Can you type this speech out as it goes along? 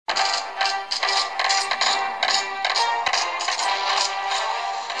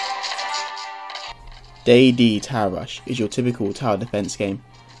Day D Tower Rush is your typical tower defense game.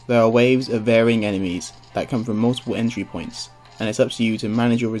 There are waves of varying enemies that come from multiple entry points, and it's up to you to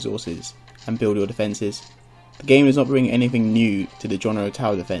manage your resources and build your defences. The game does not bring anything new to the genre of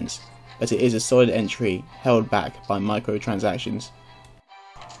tower defense, but it is a solid entry held back by microtransactions.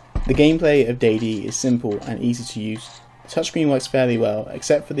 The gameplay of Day D is simple and easy to use. The touchscreen works fairly well,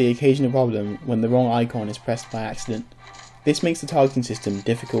 except for the occasional problem when the wrong icon is pressed by accident. This makes the targeting system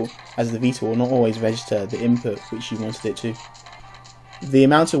difficult, as the Vita will not always register the input which you wanted it to. The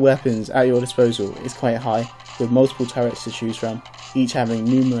amount of weapons at your disposal is quite high, with multiple turrets to choose from, each having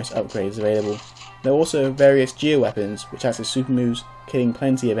numerous upgrades available. There are also various geo weapons which act as super moves, killing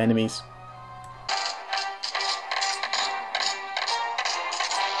plenty of enemies.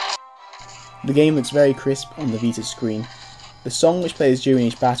 The game looks very crisp on the Vita screen. The song which plays during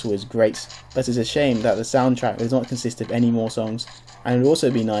each battle is great, but it's a shame that the soundtrack does not consist of any more songs, and it would also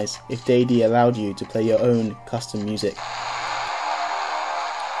be nice if Day D allowed you to play your own custom music.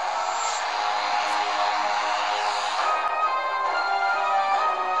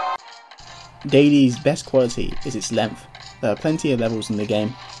 Day D's best quality is its length. There are plenty of levels in the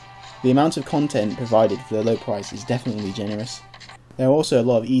game. The amount of content provided for the low price is definitely generous. There are also a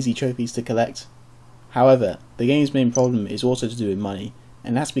lot of easy trophies to collect. However, the game's main problem is also to do with money,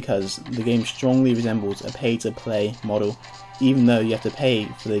 and that's because the game strongly resembles a pay-to-play model, even though you have to pay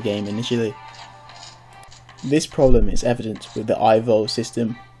for the game initially. This problem is evident with the iVolve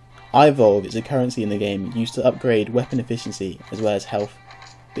system. iVolve is a currency in the game used to upgrade weapon efficiency as well as health.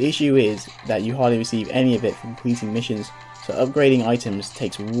 The issue is that you hardly receive any of it for completing missions, so upgrading items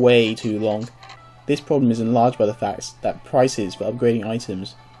takes way too long. This problem is enlarged by the fact that prices for upgrading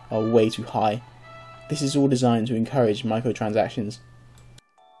items are way too high. This is all designed to encourage microtransactions.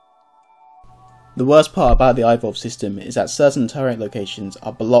 The worst part about the iVolve system is that certain turret locations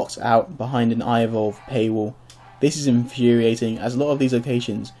are blocked out behind an iVolve paywall. This is infuriating, as a lot of these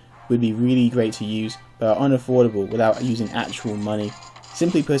locations would be really great to use but are unaffordable without using actual money.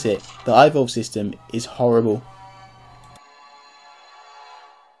 Simply put it, the iVolve system is horrible.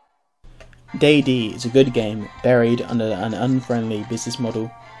 Day D is a good game buried under an unfriendly business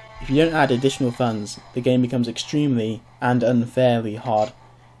model. If you don't add additional funds, the game becomes extremely and unfairly hard.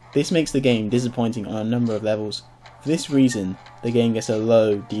 This makes the game disappointing on a number of levels. For this reason, the game gets a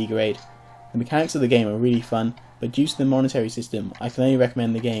low D grade. The mechanics of the game are really fun, but due to the monetary system, I can only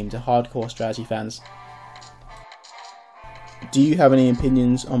recommend the game to hardcore strategy fans. Do you have any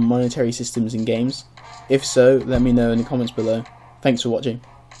opinions on monetary systems in games? If so, let me know in the comments below. Thanks for watching.